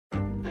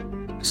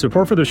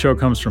Support for the show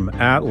comes from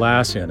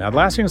Atlassian.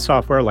 Atlassian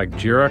software like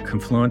Jira,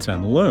 Confluence,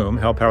 and Loom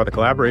help power the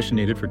collaboration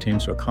needed for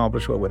teams to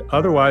accomplish what would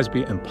otherwise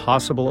be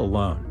impossible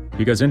alone.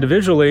 Because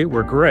individually,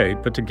 we're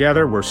great, but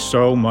together, we're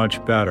so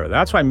much better.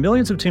 That's why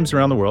millions of teams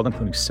around the world,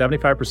 including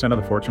 75%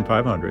 of the Fortune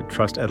 500,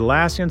 trust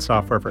Atlassian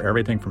software for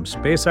everything from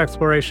space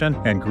exploration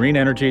and green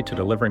energy to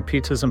delivering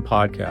pizzas and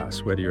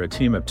podcasts. Whether you're a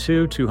team of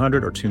 2,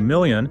 200, or 2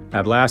 million,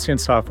 Atlassian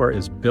software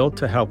is built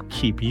to help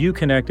keep you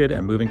connected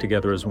and moving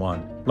together as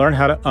one. Learn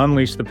how to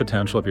unleash the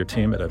potential of your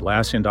team at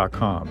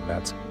Atlassian.com.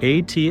 That's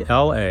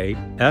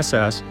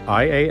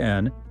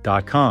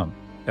Atlassian.com.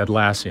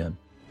 Atlassian.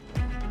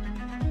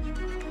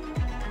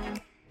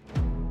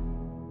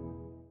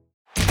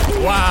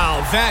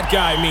 Wow, that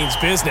guy means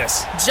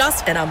business.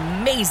 Just an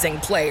amazing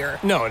player.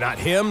 No, not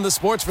him, the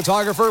sports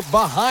photographer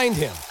behind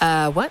him.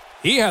 What?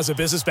 He has a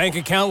business bank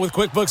account with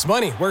QuickBooks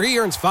Money where he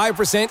earns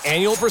 5%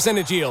 annual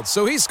percentage yield,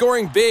 so he's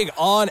scoring big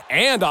on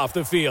and off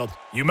the field.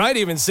 You might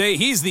even say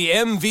he's the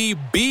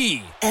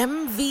MVB.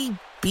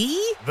 MVP?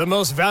 The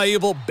most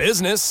valuable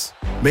business.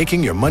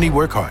 Making your money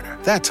work harder.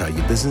 That's how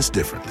you business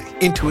differently.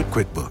 Intuit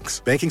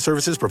QuickBooks. Banking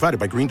services provided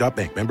by Green Dot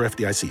Bank. Member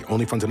FDIC.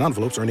 Only funds and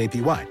envelopes earn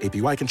APY.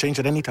 APY can change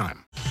at any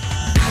time.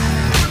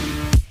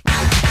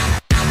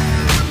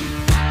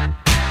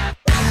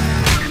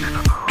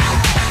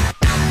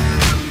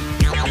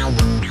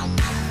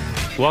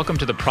 Welcome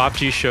to the Prop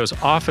G Show's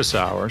Office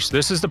Hours.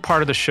 This is the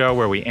part of the show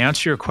where we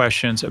answer your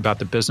questions about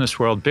the business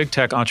world, big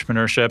tech,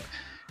 entrepreneurship,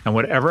 and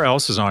whatever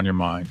else is on your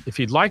mind. If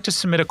you'd like to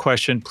submit a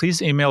question,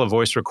 please email a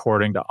voice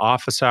recording to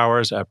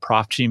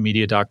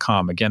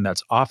officehours@propgmedia.com. Again,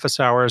 that's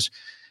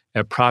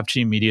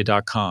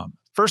officehours@propgmedia.com.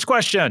 First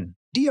question.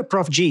 Dear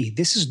Prof G,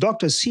 this is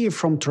Dr. C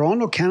from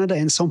Toronto, Canada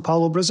and São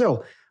Paulo,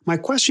 Brazil. My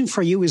question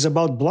for you is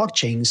about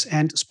blockchains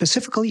and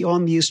specifically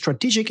on the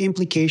strategic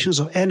implications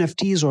of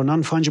NFTs or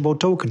non-fungible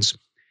tokens.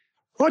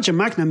 Roger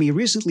McNamee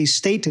recently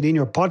stated in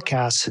your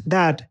podcast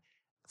that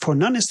for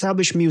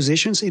non-established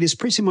musicians, it is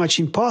pretty much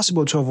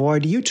impossible to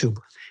avoid YouTube.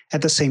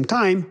 At the same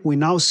time, we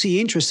now see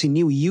interest in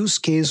new use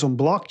cases on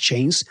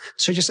blockchains,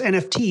 such as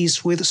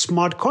NFTs with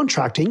smart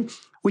contracting,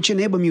 which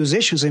enable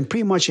musicians and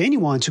pretty much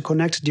anyone to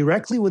connect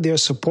directly with their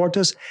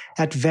supporters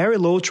at very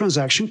low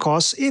transaction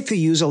costs if you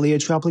use a Layer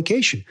 2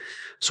 application.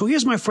 So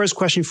here's my first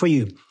question for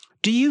you.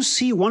 Do you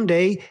see one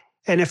day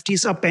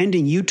NFTs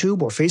upending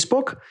YouTube or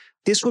Facebook?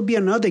 This would be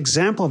another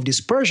example of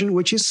dispersion,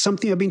 which is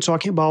something I've been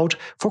talking about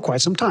for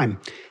quite some time.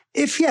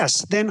 If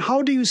yes, then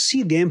how do you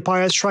see the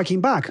empire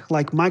striking back,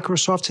 like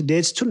Microsoft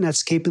did to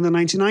Netscape in the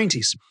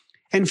 1990s?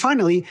 And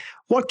finally,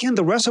 what can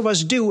the rest of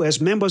us do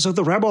as members of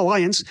the Rebel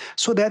Alliance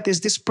so that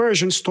this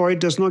dispersion story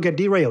does not get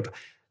derailed?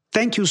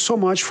 Thank you so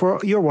much for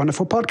your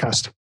wonderful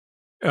podcast.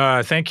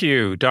 Thank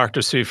you,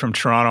 Dr. C from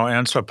Toronto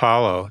and Sao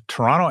Paulo.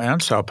 Toronto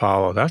and Sao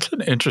Paulo, that's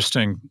an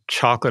interesting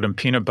chocolate and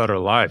peanut butter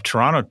life.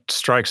 Toronto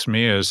strikes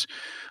me as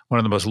one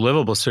of the most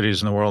livable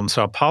cities in the world, and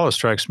Sao Paulo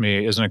strikes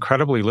me as an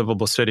incredibly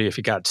livable city if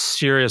you got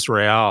serious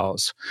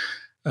reals.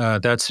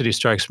 That city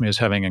strikes me as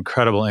having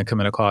incredible income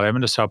inequality. I've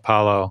been to Sao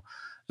Paulo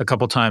a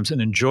couple times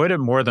and enjoyed it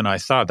more than I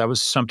thought. That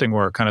was something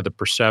where kind of the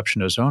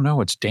perception is, oh no,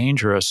 it's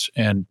dangerous.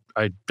 And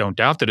I don't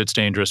doubt that it's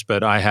dangerous,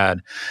 but I had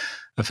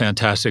a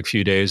fantastic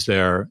few days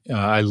there.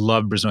 I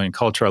love Brazilian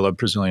culture. I love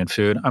Brazilian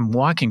food. I'm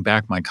walking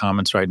back my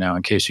comments right now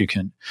in case you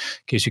can't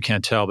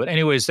tell. But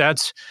anyways,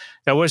 that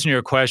wasn't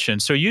your question.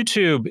 So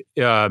YouTube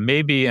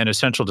may be an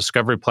essential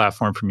discovery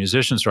platform for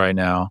musicians right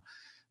now,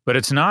 but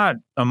it's not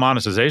a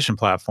monetization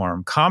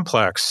platform.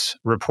 Complex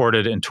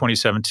reported in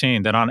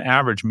 2017 that on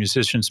average,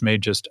 musicians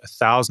made just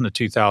 1,000 to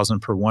 2,000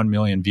 per 1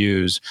 million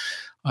views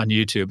on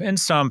YouTube. And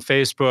some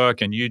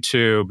Facebook and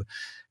YouTube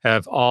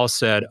have all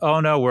said, oh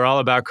no, we're all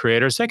about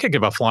creators. They could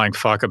give a flying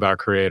fuck about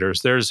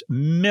creators. There's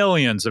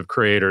millions of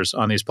creators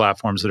on these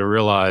platforms that have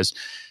realized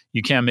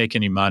you can't make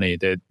any money,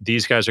 that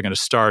these guys are going to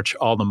starch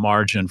all the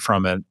margin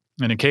from it.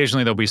 And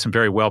occasionally there'll be some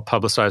very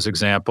well-publicized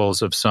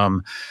examples of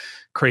some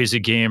crazy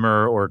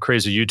gamer or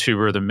crazy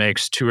YouTuber that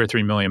makes $2 or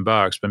 $3 million.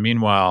 But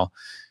meanwhile,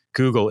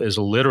 Google is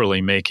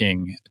literally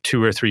making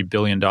 $2 or $3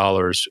 billion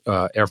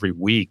every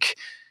week.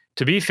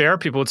 To be fair,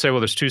 people would say,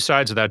 well, there's two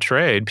sides of that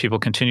trade. People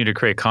continue to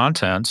create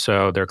content,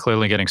 so they're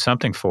clearly getting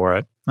something for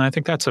it. And I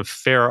think that's a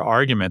fair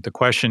argument. The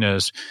question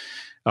is,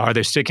 are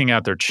they sticking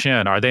out their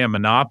chin? Are they a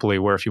monopoly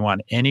where if you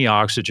want any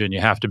oxygen,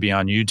 you have to be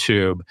on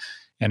YouTube?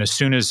 And as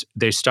soon as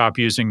they stop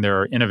using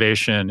their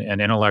innovation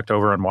and intellect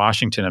over in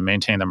Washington and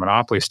maintain their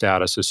monopoly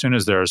status, as soon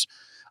as there's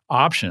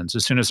options,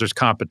 as soon as there's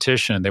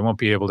competition, they won't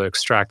be able to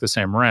extract the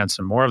same rents,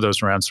 and more of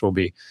those rents will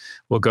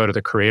go to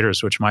the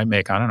creators, which might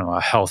make,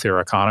 a healthier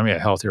economy, a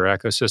healthier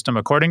ecosystem.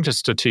 According to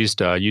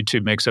Statista,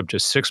 YouTube makes up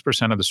just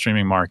 6% of the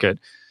streaming market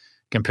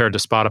compared to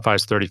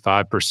Spotify's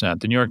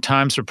 35%. The New York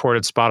Times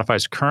reported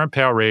Spotify's current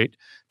payout rate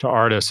to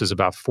artists is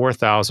about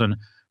 $4,000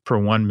 per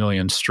 1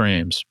 million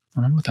streams.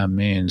 I don't know what that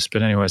means,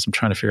 but anyways, I'm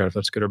trying to figure out if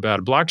that's good or bad.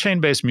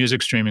 Blockchain-based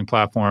music streaming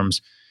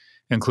platforms,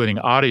 including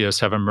Audius,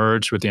 have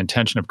emerged with the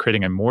intention of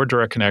creating a more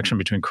direct connection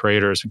between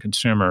creators and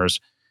consumers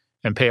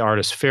and pay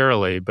artists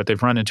fairly, but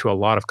they've run into a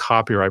lot of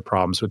copyright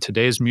problems with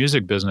today's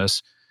music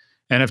business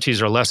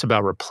NFTs are less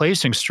about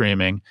replacing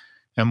streaming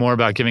and more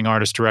about giving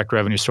artists direct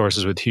revenue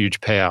sources with huge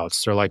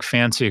payouts. They're like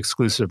fancy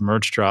exclusive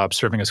merch drops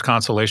serving as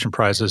consolation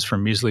prizes for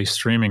measly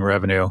streaming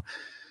revenue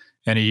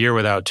and a year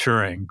without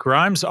touring.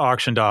 Grimes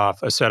auctioned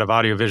off a set of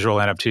audiovisual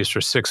NFTs for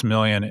 $6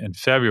 million in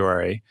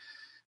February.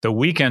 The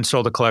Weeknd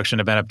sold a collection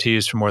of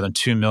NFTs for more than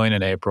 $2 million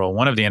in April.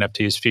 One of the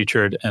NFTs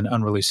featured an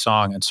unreleased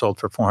song and sold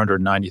for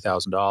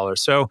 $490,000.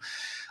 So,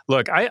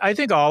 look, I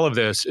think all of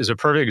this is a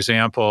perfect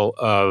example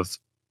of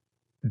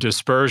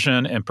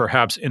dispersion and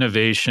perhaps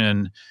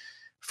innovation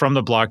from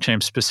the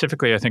blockchain.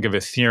 Specifically, I think of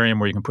Ethereum,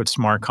 where you can put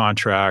smart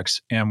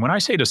contracts. And when I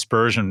say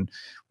dispersion,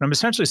 what I'm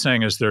essentially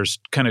saying is there's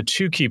kind of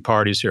two key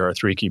parties here, or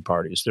three key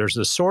parties. There's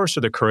the source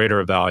or the creator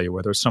of value,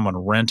 whether it's someone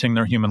renting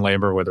their human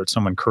labor, whether it's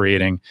someone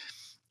creating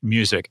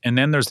music. And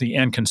then there's the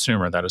end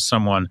consumer. That is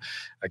someone,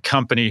 a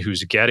company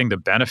who's getting the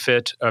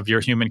benefit of your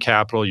human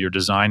capital, your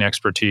design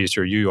expertise,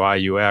 your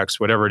UI, UX,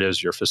 whatever it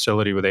is, your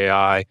facility with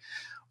AI,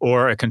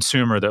 or a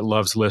consumer that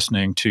loves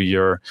listening to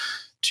your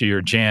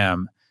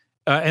jam.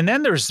 And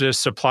then there's this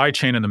supply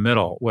chain in the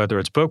middle, whether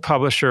it's book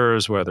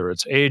publishers, whether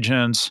it's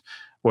agents,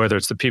 whether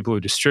it's the people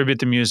who distribute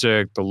the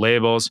music, the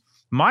labels.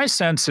 My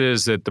sense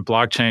is that the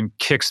blockchain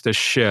kicks the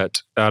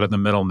shit out of the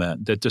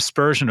middlemen. That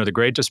dispersion, or the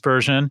great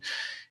dispersion,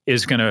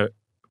 is going to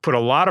put a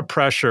lot of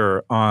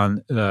pressure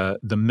on the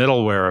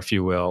middleware, if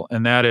you will.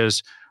 And that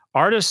is,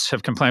 artists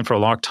have complained for a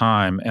long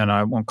time, and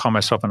I won't call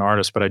myself an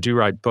artist, but I do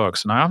write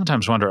books. And I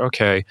oftentimes wonder,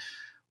 okay,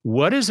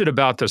 what is it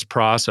about this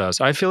process?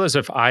 I feel as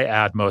if I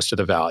add most of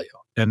the value.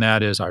 And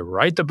that is, I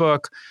write the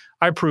book,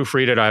 I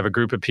proofread it, I have a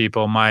group of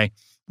people. My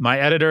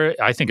editor,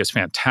 I think, is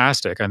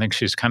fantastic. I think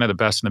she's kind of the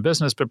best in the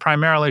business, but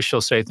primarily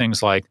she'll say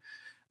things like,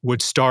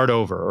 would start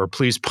over, or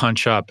please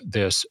punch up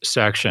this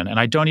section. And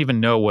I don't even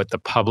know what the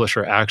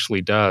publisher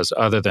actually does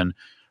other than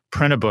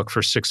print a book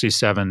for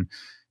 67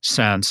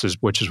 cents,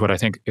 which is what I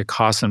think it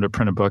costs them to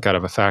print a book out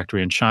of a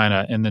factory in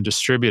China, and then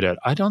distribute it.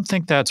 I don't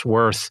think that's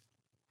worth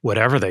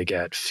whatever they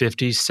get,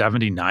 50,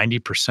 70,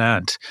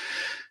 90%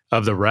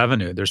 of the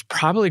revenue. There's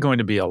probably going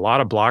to be a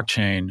lot of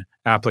blockchain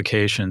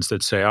applications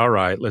that say, all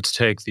right, let's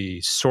take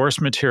the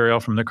source material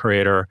from the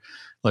creator,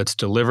 let's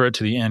deliver it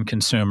to the end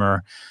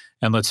consumer,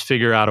 and let's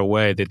figure out a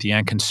way that the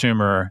end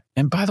consumer,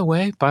 and by the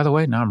way,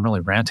 now I'm really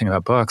ranting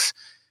about books,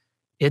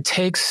 it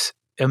takes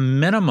a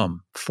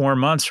minimum 4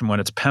 months from when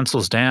it's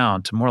pencils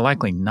down to more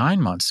likely 9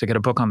 months to get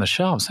a book on the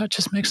shelves. That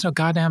just makes no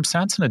goddamn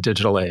sense in a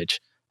digital age.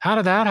 How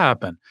did that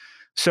happen?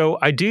 So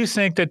I do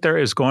think that there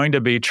is going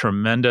to be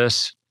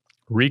tremendous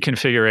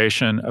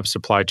reconfiguration of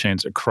supply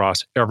chains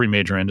across every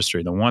major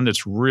industry. The one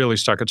that's really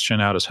stuck its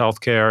chin out is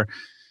healthcare,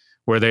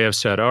 where they have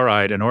said, all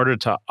right, in order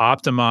to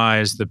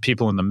optimize the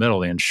people in the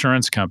middle, the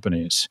insurance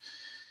companies,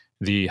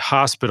 the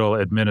hospital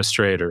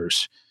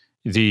administrators,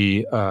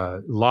 the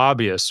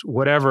lobbyists,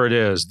 whatever it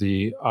is,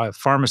 the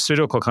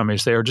pharmaceutical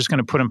companies, they are just going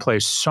to put in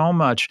place so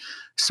much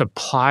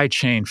supply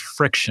chain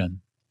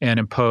friction and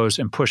impose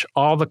and push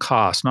all the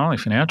costs, not only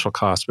financial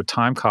costs, but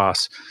time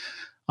costs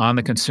on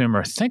the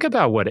consumer. Think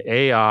about what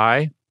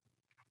AI,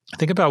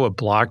 think about what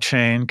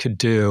blockchain could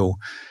do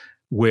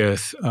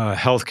with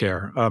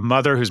healthcare. A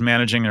mother who's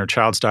managing her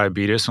child's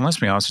diabetes, and let's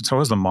be honest, it's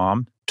always the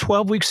mom,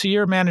 12 weeks a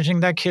year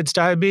managing that kid's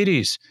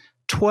diabetes.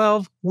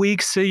 12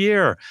 weeks a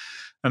year.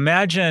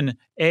 Imagine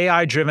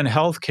AI-driven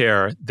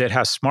healthcare that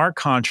has smart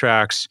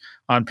contracts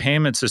on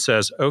payments that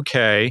says,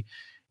 okay,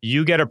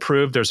 you get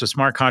approved. There's a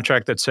smart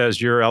contract that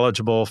says you're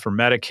eligible for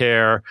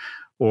Medicare,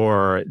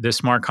 or this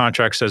smart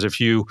contract says if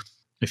you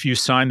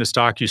sign this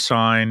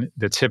DocuSign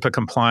that's HIPAA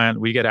compliant,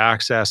 we get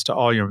access to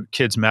all your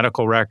kids'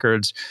 medical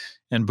records.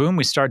 And boom,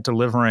 we start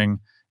delivering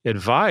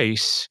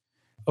advice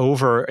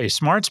over a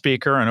smart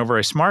speaker and over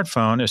a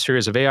smartphone, a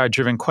series of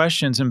AI-driven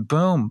questions, and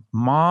boom,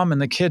 mom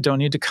and the kid don't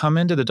need to come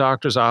into the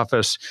doctor's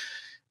office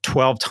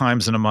 12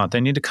 times in a month.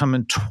 They need to come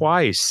in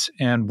twice.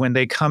 And when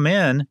they come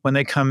in,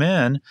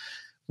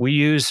 we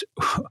use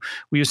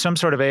some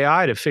sort of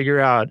AI to figure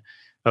out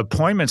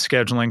appointment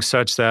scheduling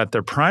such that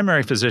their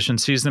primary physician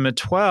sees them at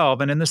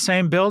 12, and in the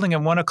same building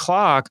at 1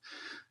 o'clock,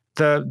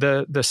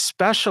 the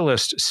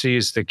specialist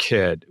sees the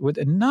kid.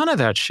 None of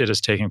that shit is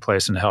taking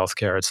place in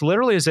healthcare. It's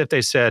literally as if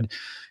they said,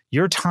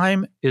 your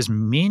time is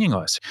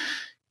meaningless.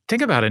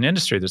 Think about an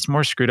industry that's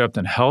more screwed up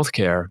than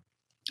healthcare.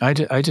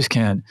 I just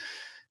can't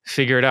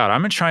figure it out.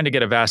 I've been trying to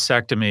get a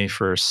vasectomy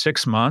for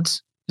 6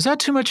 months. Is that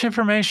too much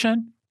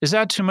information?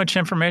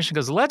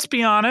 Because let's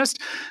be honest,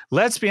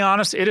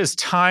 it is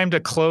time to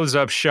close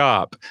up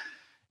shop.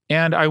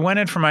 And I went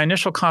in for my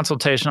initial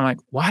consultation. I'm like,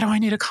 why do I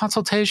need a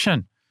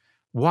consultation?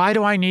 Why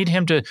do I need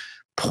him to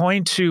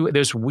point to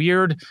this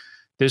weird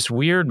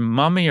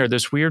mummy or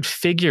this weird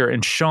figure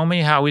and show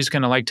me how he's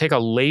going to take a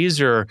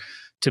laser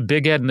to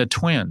Big Ed and the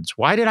twins?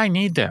 Why did I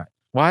need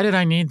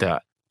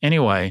that?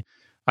 Anyway,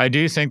 I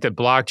do think that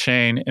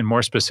blockchain, and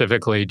more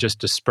specifically just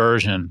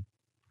dispersion,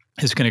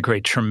 is going to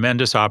create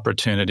tremendous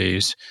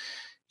opportunities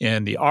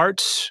in the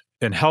arts,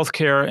 in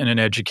healthcare, and in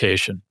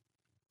education.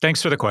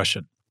 Thanks for the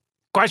question.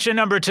 Question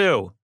number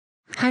 2.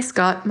 Hi,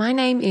 Scott. My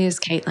name is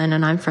Caitlin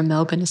and I'm from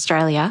Melbourne,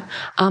 Australia.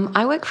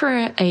 I work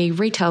for a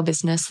retail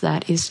business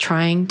that is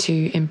trying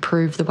to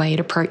improve the way it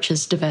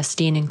approaches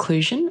diversity and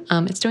inclusion.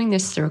 It's doing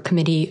this through a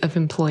committee of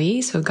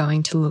employees who are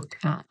going to look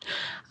at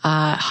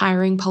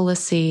hiring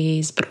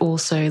policies, but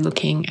also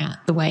looking at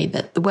the way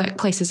that the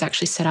workplace is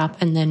actually set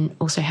up and then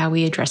also how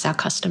we address our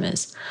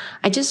customers.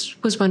 I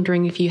just was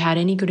wondering if you had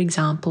any good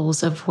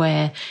examples of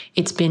where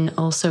it's been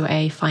also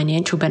a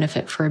financial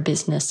benefit for a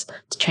business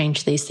to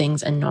change these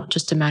things and not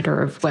just a matter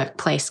of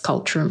workplace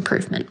culture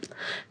improvement.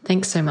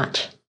 Thanks so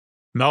much.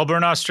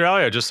 Melbourne,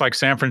 Australia, just like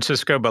San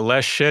Francisco, but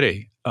less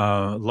shitty.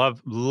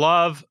 Love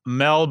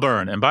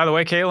Melbourne. And by the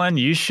way, Caitlin,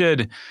 you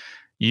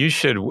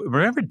should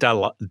remember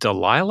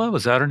Delilah,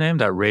 was that her name?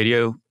 That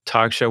radio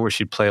talk show where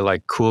she'd play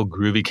like cool,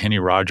 groovy Kenny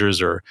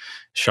Rogers or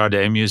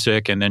Sade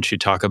music, and then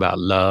she'd talk about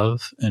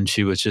love, and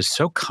she was just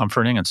so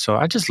comforting, and so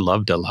I just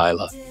love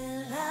Delilah.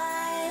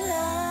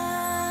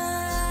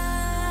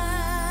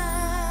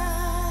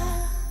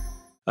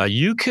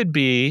 You could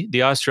be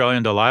the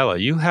Australian Delilah.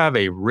 You have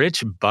a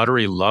rich,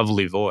 buttery,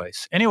 lovely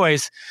voice.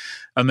 Anyways,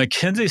 a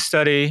McKinsey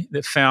study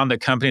that found that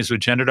companies with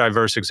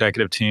gender-diverse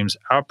executive teams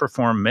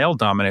outperform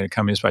male-dominated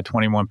companies by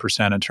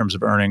 21% in terms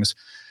of earnings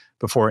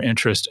before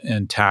interest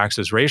and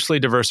taxes. Racially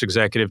diverse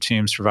executive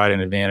teams provide an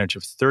advantage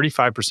of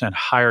 35%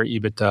 higher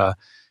EBITDA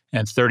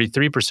and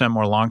 33%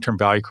 more long-term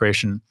value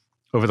creation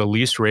over the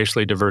least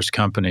racially diverse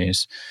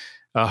companies.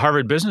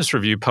 Harvard Business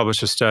Review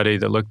published a study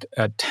that looked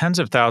at tens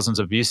of thousands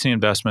of VC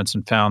investments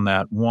and found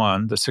that,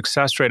 one, the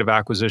success rate of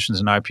acquisitions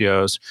and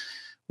IPOs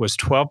was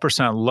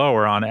 12%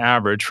 lower on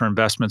average for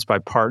investments by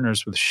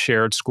partners with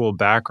shared school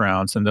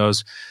backgrounds than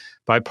those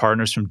by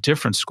partners from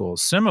different schools.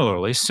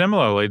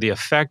 Similarly, the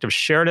effect of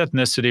shared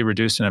ethnicity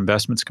reduced an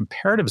investment's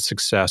comparative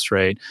success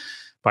rate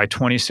by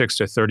 26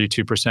 to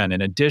 32%. In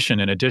addition,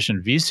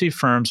 VC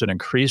firms that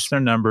increased their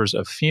numbers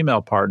of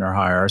female partner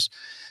hires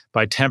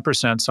by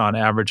 10% saw an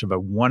average of a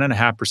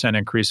 1.5%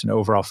 increase in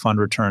overall fund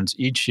returns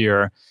each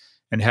year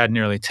and had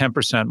nearly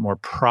 10% more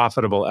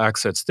profitable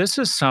exits. This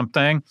is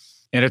something,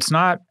 and it's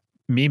not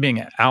me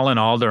being Alan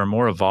Alda or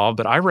more evolved,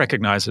 but I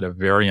recognize at a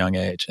very young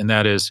age, and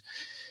that is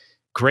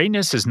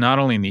greatness is not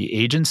only in the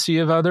agency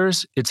of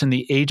others, it's in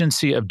the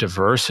agency of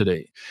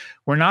diversity.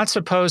 We're not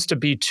supposed to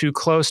be too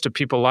close to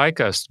people like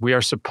us. We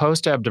are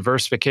supposed to have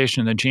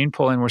diversification in the gene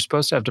pool, and we're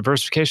supposed to have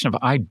diversification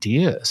of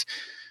ideas.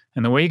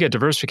 And the way you get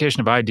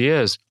diversification of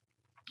ideas,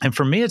 and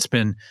for me, it's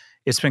been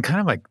kind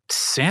of like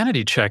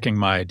sanity checking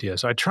my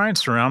ideas. I try and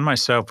surround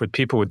myself with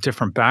people with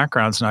different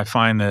backgrounds, and I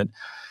find that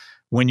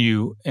when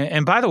you,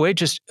 and by the way,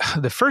 just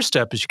the first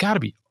step is you got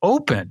to be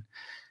open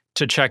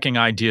to checking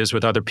ideas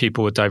with other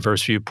people with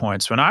diverse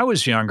viewpoints. When I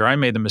was younger, I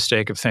made the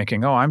mistake of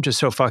thinking, oh, I'm just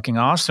so fucking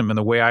awesome. And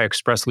the way I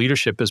express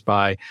leadership is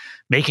by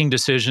making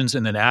decisions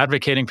and then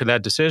advocating for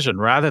that decision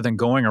rather than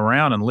going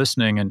around and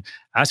listening and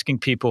asking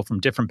people from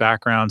different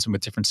backgrounds and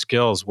with different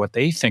skills what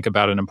they think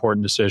about an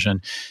important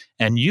decision.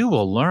 And you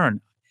will learn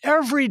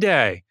every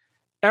day,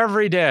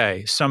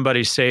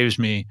 somebody saves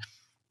me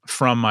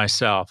from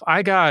myself. I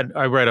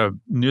read a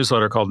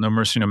newsletter called No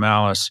Mercy, No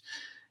Malice.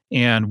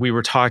 And we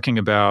were talking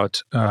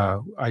about,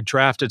 I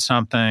drafted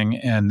something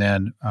and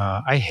then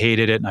I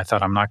hated it and I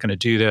thought, I'm not going to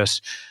do this.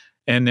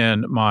 And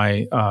then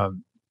my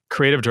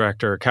creative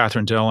director,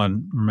 Catherine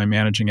Dillon, my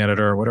managing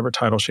editor, whatever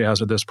title she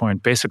has at this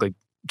point, basically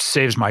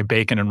saves my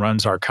bacon and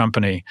runs our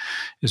company,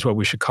 is what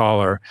we should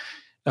call her,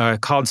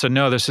 called and said,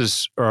 no, this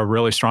is a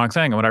really strong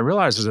thing. And what I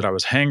realized is that I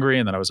was hangry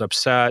and that I was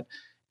upset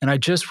and I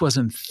just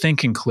wasn't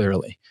thinking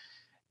clearly.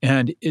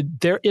 And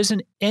there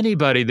isn't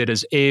anybody that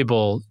is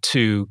able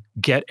to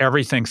get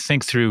everything,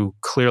 think through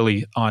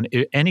clearly on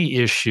any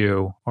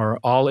issue or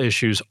all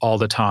issues all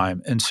the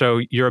time. And so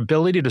your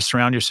ability to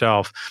surround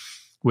yourself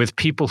with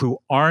people who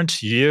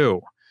aren't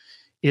you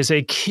is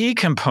a key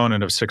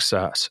component of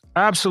success.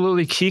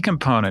 Absolutely key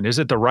component. Is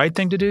it the right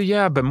thing to do?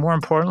 Yeah, but more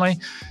importantly,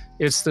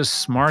 it's the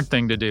smart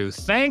thing to do.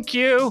 Thank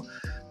you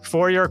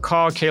for your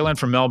call, Caitlin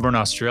from Melbourne,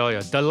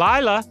 Australia.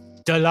 Delilah.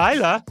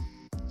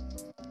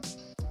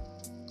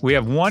 We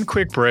have one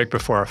quick break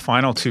before our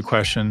final two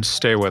questions.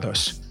 Stay with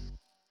us.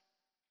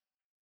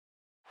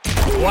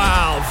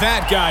 Wow,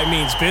 that guy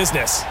means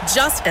business.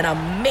 Just an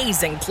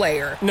amazing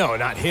player. No,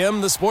 not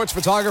him, the sports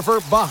photographer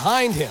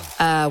behind him.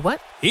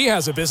 What? He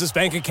has a business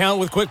bank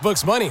account with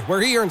QuickBooks Money where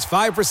he earns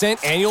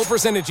 5% annual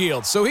percentage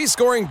yield, so he's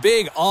scoring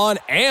big on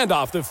and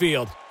off the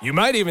field. You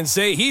might even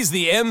say he's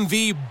the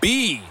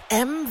MVB.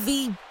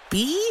 MVP?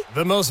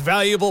 The most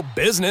valuable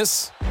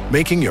business.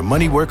 Making your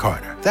money work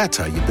harder. That's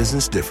how you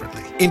business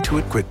differently.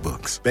 Intuit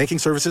QuickBooks. Banking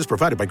services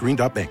provided by Green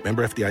Dot Bank.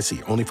 Member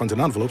FDIC. Only funds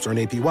and envelopes earn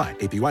APY.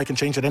 APY can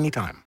change at any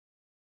time.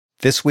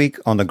 This week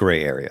on The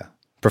Gray Area,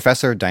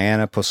 Professor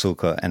Diana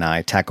Posulka and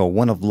I tackle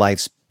one of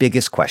life's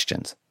biggest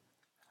questions.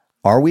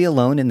 Are we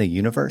alone in the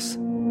universe?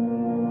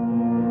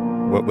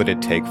 What would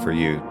it take for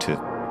you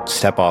to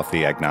step off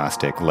the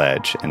agnostic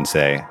ledge and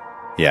say,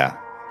 yeah,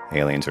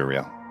 aliens are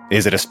real?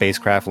 Is it a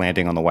spacecraft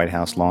landing on the White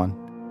House lawn?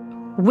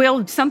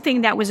 Will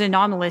something that was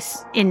anomalous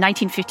in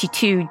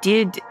 1952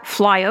 did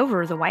fly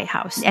over the White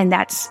House. And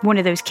that's one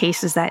of those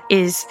cases that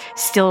is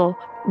still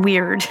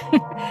weird.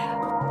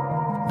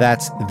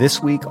 That's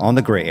This Week on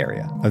the Gray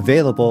Area,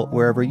 available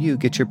wherever you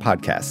get your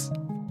podcasts.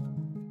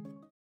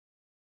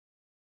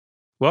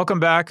 Welcome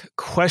back.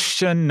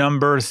 Question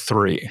number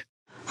 3.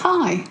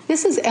 Hi,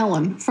 this is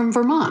Ellen from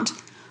Vermont.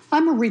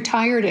 I'm a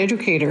retired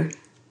educator,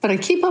 but I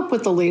keep up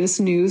with the latest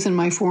news in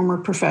my former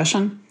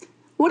profession.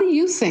 What do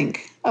you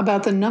think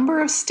about the number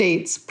of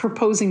states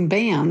proposing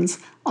bans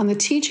on the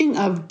teaching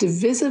of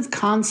divisive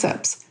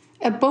concepts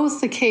at both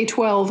the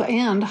K-12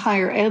 and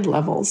higher ed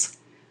levels?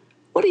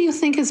 What do you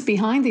think is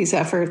behind these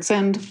efforts,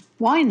 and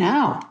why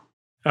now?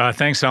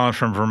 Thanks, Ellen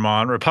from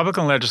Vermont.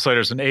 Republican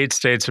legislators in 8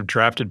 states have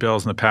drafted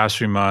bills in the past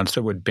few months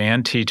that would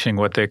ban teaching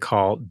what they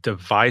call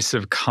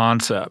divisive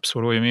concepts.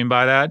 What do we mean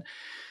by that?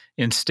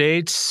 In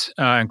states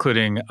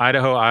including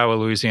Idaho, Iowa,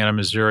 Louisiana,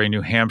 Missouri,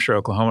 New Hampshire,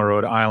 Oklahoma,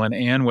 Rhode Island,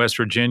 and West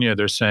Virginia,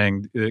 they're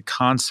saying that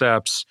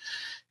concepts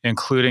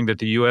including that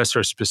the U.S.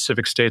 or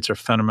specific states are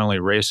fundamentally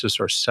racist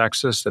or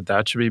sexist,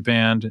 that should be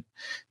banned,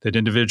 that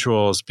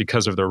individuals,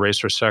 because of their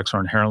race or sex, are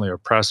inherently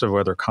oppressive,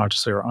 whether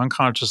consciously or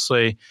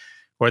unconsciously,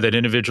 or that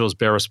individuals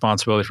bear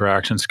responsibility for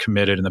actions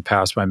committed in the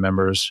past by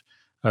members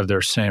of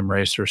their same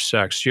race or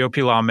sex.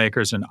 GOP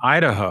lawmakers in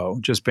Idaho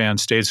just banned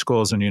state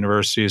schools and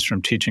universities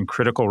from teaching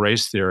critical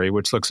race theory,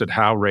 which looks at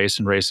how race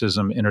and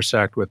racism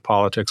intersect with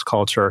politics,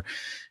 culture,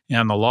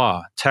 and the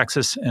law.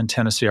 Texas and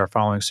Tennessee are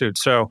following suit.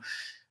 So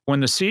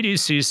when the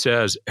CDC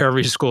says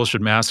every school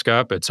should mask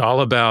up, it's all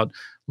about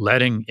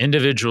letting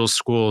individual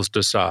schools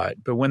decide.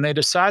 But when they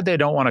decide they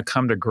don't want to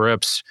come to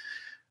grips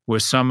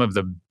with some of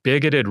the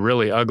bigoted,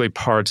 really ugly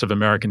parts of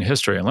American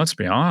history, and let's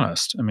be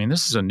honest, I mean,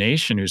 this is a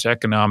nation whose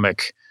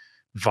economic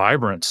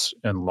vibrance,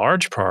 in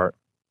large part,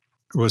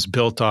 was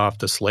built off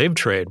the slave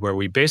trade, where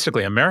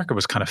America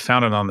was kind of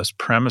founded on this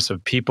premise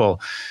of people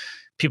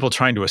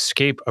trying to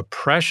escape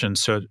oppression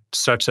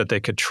such that they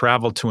could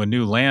travel to a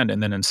new land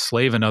and then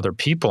enslave another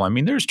people. I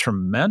mean, there's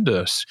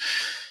tremendous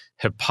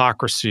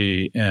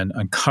hypocrisy and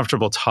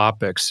uncomfortable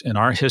topics in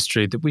our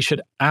history that we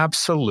should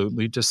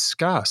absolutely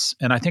discuss.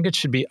 And I think it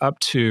should be up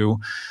to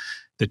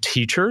the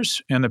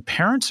teachers and the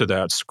parents of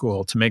that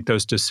school to make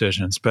those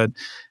decisions. But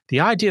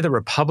the idea that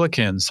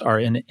Republicans are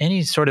in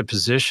any sort of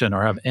position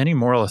or have any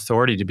moral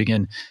authority to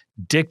begin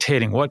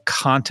dictating what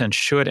content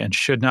should and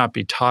should not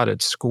be taught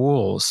at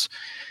schools,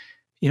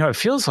 it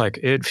feels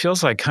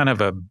like kind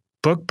of a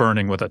book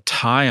burning with a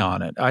tie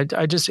on it.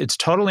 It's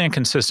totally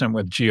inconsistent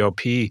with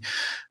GOP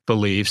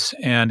beliefs,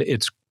 and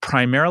it's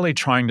primarily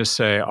trying to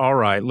say, all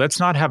right, let's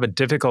not have a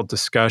difficult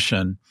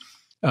discussion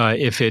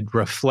if it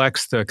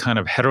reflects the kind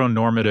of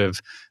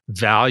heteronormative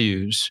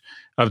values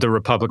of the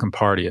Republican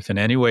Party, if in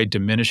any way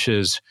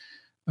diminishes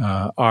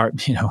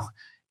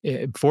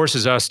it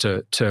forces us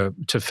to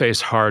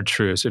face hard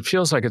truths. It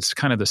feels like it's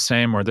kind of the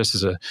same, where this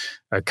is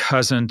a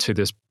cousin to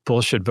this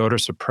bullshit voter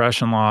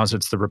suppression laws.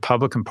 It's the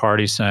Republican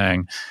Party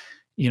saying,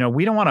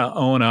 we don't want to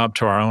own up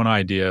to our own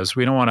ideas.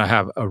 We don't want to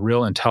have a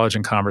real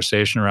intelligent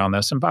conversation around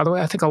this. And by the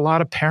way, I think a lot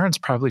of parents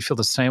probably feel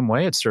the same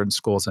way at certain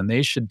schools, and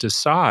they should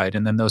decide,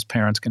 and then those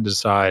parents can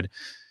decide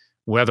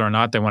whether or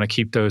not they want to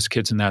keep those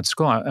kids in that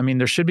school. I mean,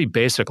 there should be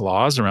basic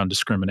laws around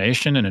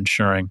discrimination and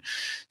ensuring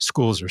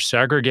schools are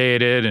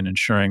segregated and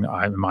ensuring,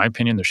 in my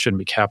opinion, there shouldn't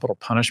be capital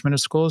punishment at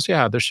schools.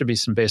 Yeah, there should be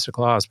some basic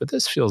laws, but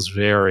this feels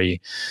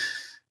very,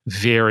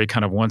 very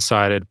kind of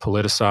one-sided,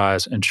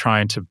 politicized, and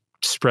trying to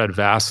spread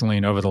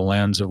Vaseline over the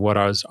lens of what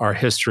is our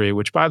history,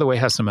 which, by the way,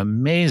 has some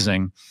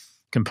amazing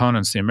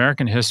components. The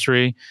American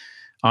history,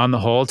 on the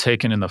whole,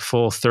 taken in the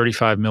full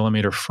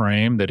 35-millimeter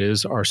frame that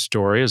is our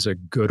story, is a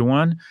good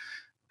one.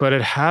 But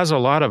it has a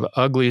lot of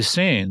ugly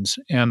scenes.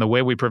 And the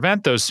way we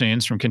prevent those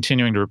scenes from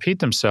continuing to repeat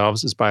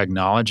themselves is by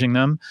acknowledging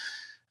them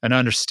and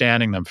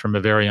understanding them from a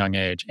very young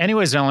age.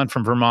 Anyways, Ellen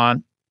from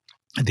Vermont,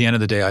 at the end of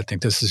the day, I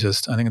think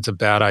it's a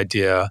bad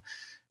idea.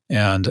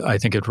 And I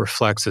think it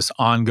reflects this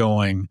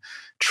ongoing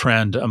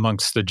trend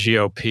amongst the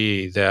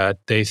GOP that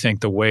they think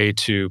the way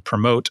to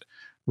promote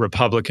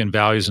Republican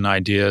values and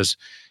ideas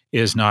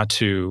is not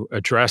to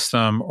address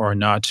them or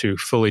not to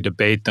fully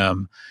debate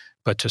them,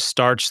 but to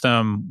starch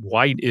them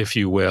white, if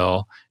you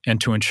will, and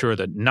to ensure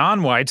that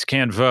non-whites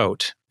can't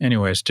vote.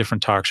 Anyways,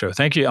 different talk show.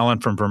 Thank you, Ellen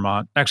from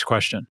Vermont. Next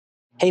question.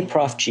 Hey,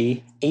 Prof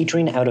G.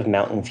 Adrian out of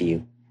Mountain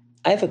View.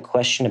 I have a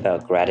question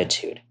about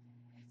gratitude.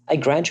 I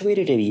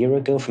graduated a year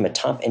ago from a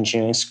top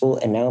engineering school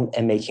and now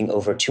am making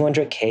over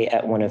 $200K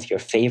at one of your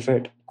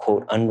favorite,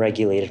 quote,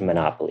 unregulated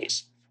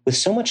monopolies. With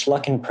so much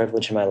luck and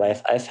privilege in my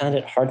life, I found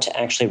it hard to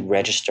actually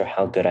register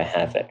how good I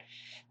have it.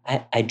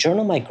 I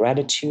journal my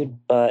gratitude,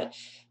 but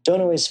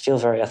don't always feel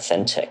very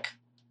authentic.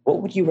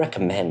 What would you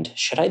recommend?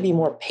 Should I be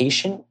more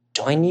patient?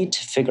 Do I need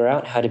to figure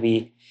out how to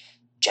be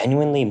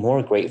genuinely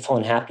more grateful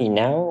and happy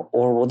now,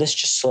 or will this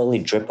just slowly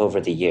drip over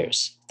the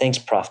years? Thanks,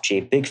 Prof G.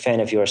 Big fan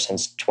of yours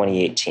since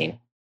 2018.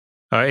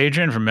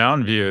 Adrian from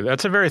Mountain View,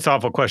 that's a very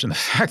thoughtful question. The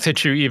fact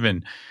that you're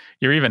even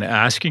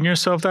asking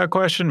yourself that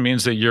question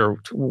means that you're,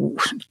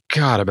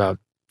 about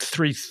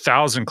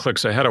 3,000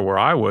 clicks ahead of where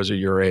I was at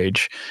your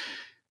age.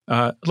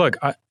 Look,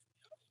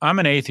 I'm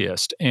an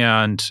atheist,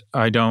 and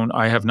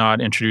I have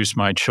not introduced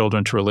my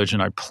children to religion.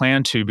 I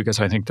plan to because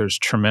I think there's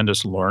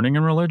tremendous learning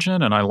in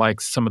religion, and I like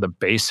some of the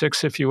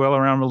basics, if you will,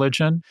 around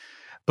religion.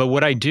 But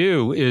what I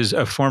do is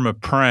a form of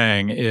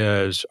praying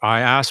is I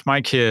ask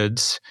my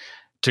kids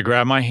to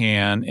grab my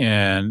hand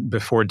and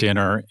before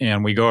dinner,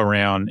 and we go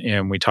around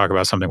and we talk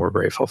about something we're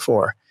grateful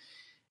for.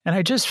 And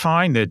I just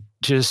find that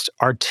just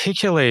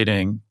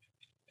articulating,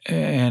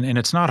 and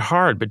it's not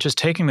hard, but just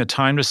taking the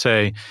time to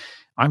say,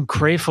 I'm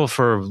grateful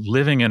for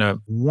living in a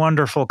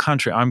wonderful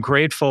country. I'm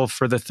grateful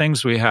for the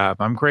things we have.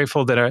 I'm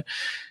grateful that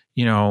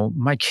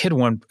my kid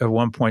at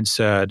one point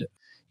said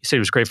he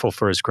was grateful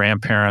for his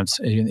grandparents.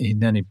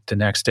 The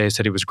next day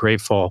said he was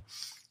grateful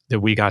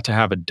that we got to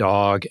have a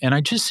dog. And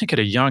I just think at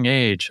a young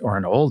age or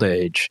an old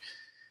age,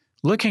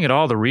 looking at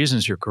all the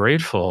reasons you're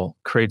grateful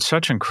creates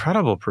such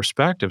incredible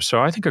perspective.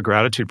 So I think a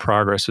gratitude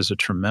progress is a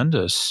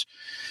tremendous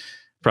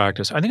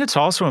practice. I think it's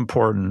also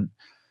important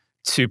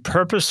to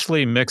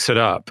purposely mix it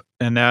up.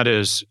 And that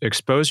is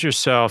expose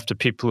yourself to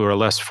people who are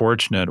less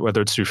fortunate,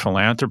 whether it's through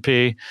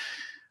philanthropy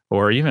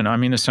or even,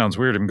 this sounds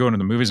weird, I'm going to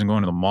the movies and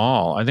going to the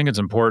mall. I think it's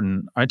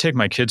important. I take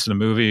my kids to the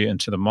movie and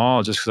to the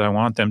mall just because I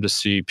want them to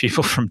see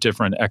people from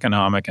different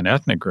economic and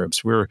ethnic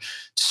groups. We're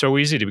so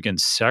easy to begin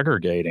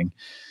segregating.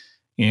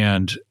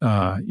 And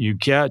you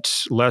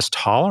get less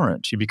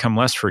tolerant. You become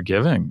less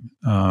forgiving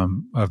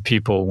of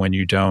people when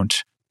you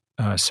don't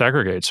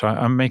segregate. So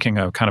I'm making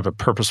a kind of a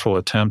purposeful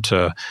attempt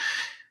to,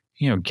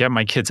 get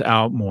my kids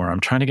out more.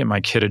 I'm trying to get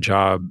my kid a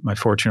job. My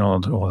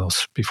 14-year-old will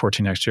be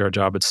 14 next year, a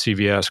job at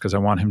CVS because I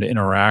want him to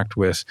interact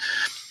with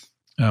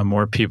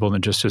more people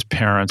than just his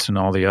parents and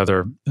all the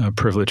other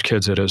privileged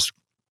kids at his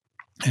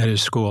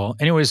school.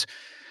 Anyways,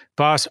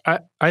 boss,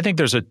 I think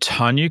there's a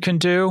ton you can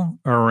do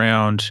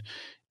around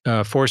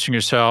forcing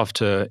yourself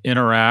to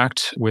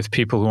interact with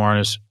people who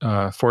aren't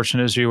as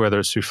fortunate as you, whether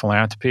it's through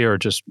philanthropy or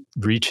just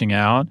reaching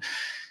out.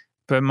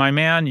 But my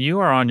man, you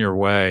are on your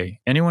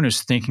way. Anyone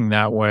who's thinking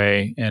that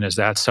way and is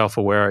that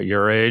self-aware at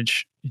your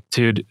age,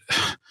 dude,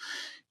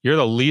 you're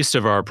the least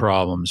of our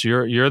problems.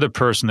 You're the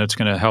person that's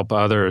going to help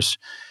others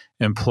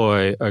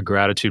employ a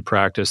gratitude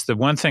practice. The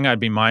one thing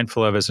I'd be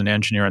mindful of as an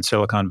engineer in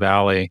Silicon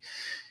Valley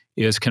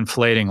is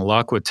conflating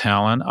luck with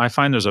talent. I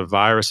find there's a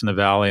virus in the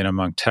Valley and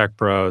among tech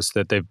bros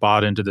that they've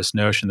bought into this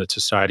notion that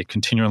society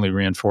continually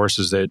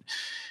reinforces that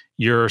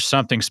you're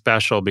something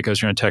special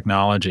because you're in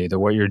technology, that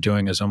what you're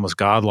doing is almost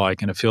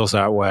godlike, and it feels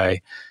that way.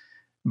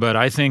 But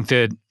I think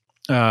that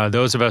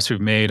those of us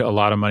who've made a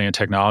lot of money in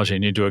technology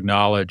need to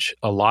acknowledge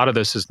a lot of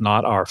this is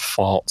not our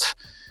fault,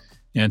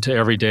 and to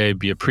every day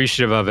be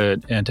appreciative of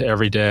it, and to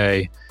every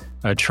day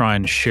try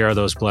and share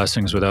those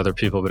blessings with other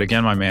people. But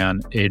again, my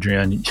man,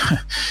 Adrian,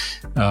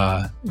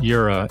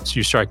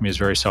 you strike me as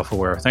very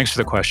self-aware. Thanks for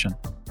the question.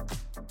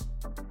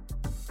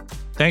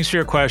 Thanks for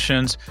your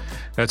questions.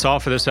 That's all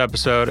for this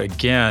episode.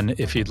 Again,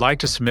 if you'd like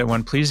to submit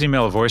one, please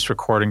email a voice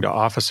recording to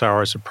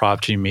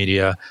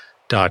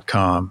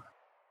officehours@profgmedia.com.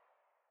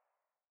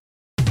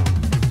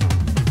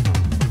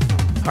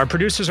 Our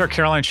producers are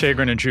Caroline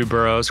Shagrin and Drew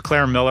Burrows.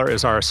 Claire Miller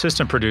is our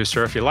assistant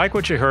producer. If you like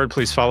what you heard,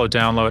 please follow,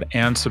 download,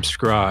 and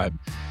subscribe.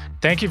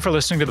 Thank you for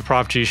listening to the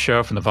Prof G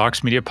Show from the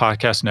Vox Media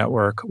Podcast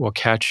Network. We'll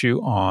catch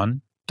you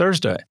on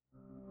Thursday.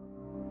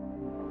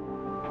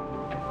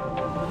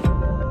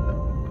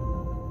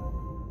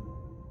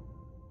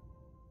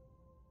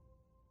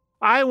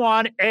 I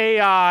want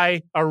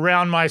AI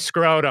around my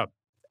scrotum.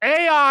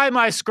 AI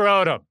my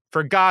scrotum,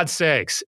 for God's sakes.